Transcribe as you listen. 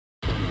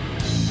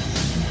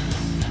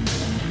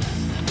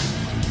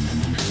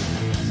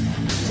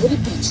Could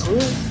it be true?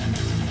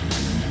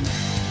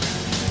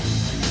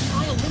 If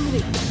I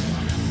eliminate that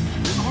guy,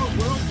 will our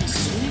world be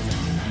saved?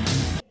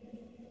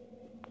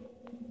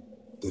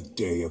 The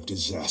day of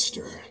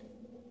disaster.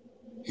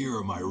 Here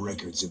are my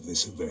records of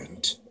this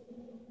event.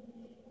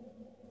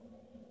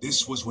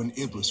 This was when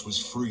Iblis was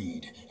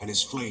freed, and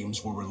his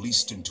flames were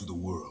released into the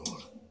world.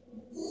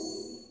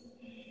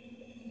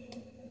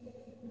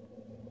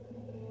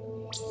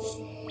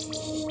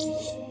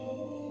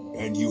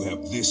 And you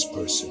have this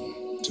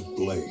person to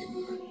blame.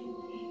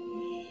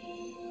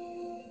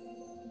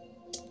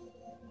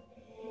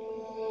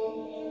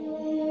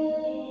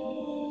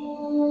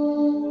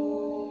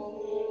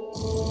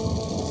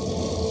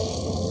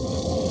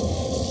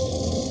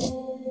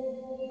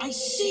 I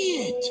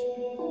see it!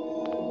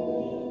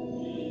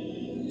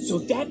 So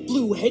that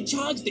blue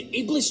hedgehog's the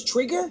Iblis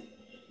trigger?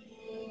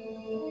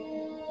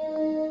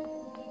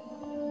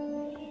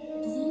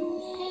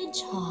 Blue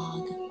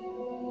hedgehog.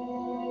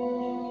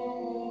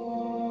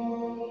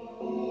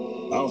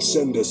 I'll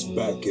send us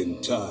back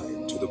in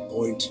time to the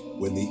point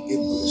when the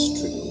Iblis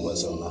trigger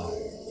was alive.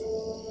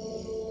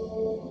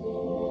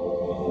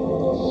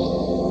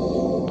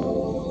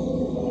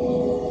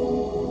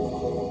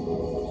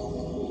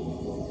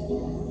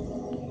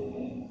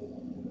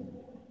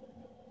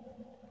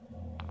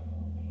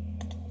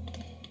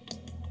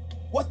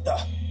 What the?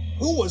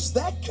 Who was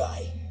that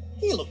guy?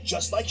 He looked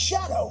just like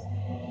Shadow.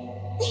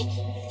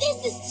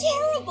 This is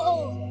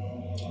terrible!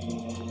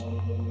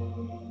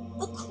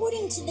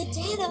 According to the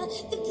data,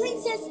 the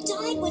princess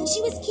died when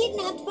she was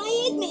kidnapped by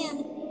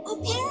Eggman.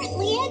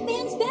 Apparently,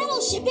 Eggman's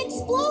battleship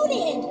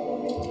exploded.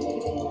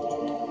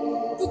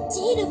 The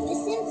date of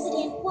this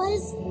incident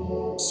was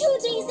 2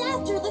 days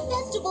after the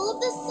Festival of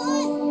the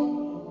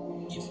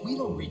Sun. If we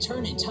don't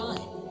return in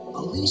time,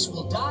 Elise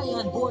will die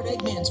on board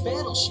Eggman's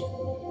battleship.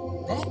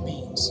 That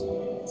means...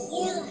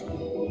 Yeah,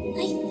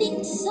 I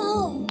think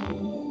so.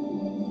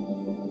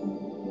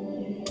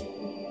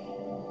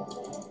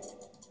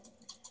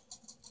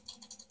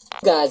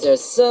 You guys are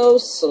so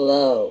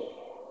slow.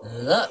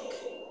 Look.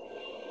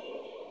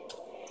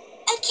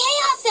 A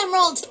Chaos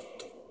Emerald!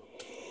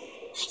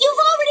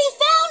 You've already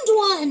found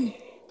one!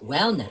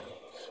 Well now,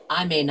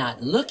 I may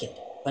not look it,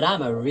 but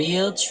I'm a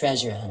real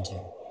treasure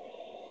hunter.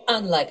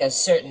 Unlike a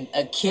certain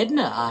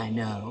echidna I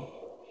know.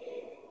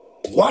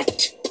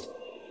 What?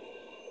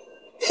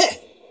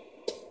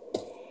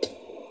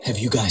 Have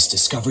you guys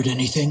discovered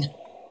anything? Yeah.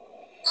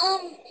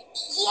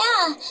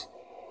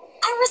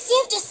 I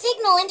received a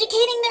signal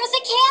indicating there's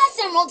a Chaos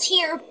Emerald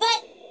here,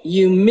 but...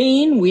 You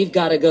mean we've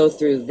got to go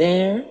through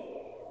there?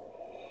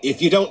 If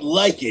you don't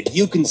like it,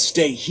 you can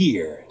stay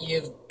here.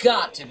 You've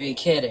got to be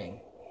kidding.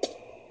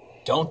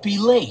 Don't be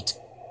late.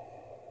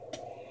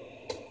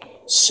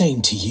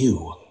 Same to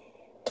you.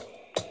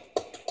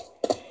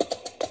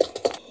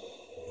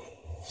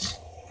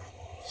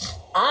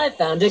 I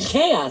found a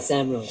Chaos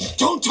Emerald.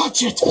 Don't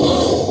touch it!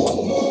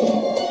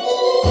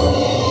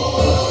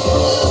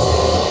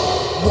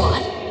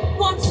 What?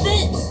 What's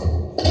this?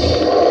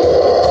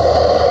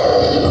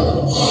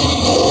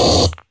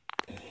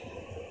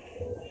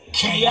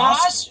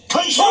 Chaos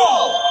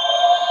Control!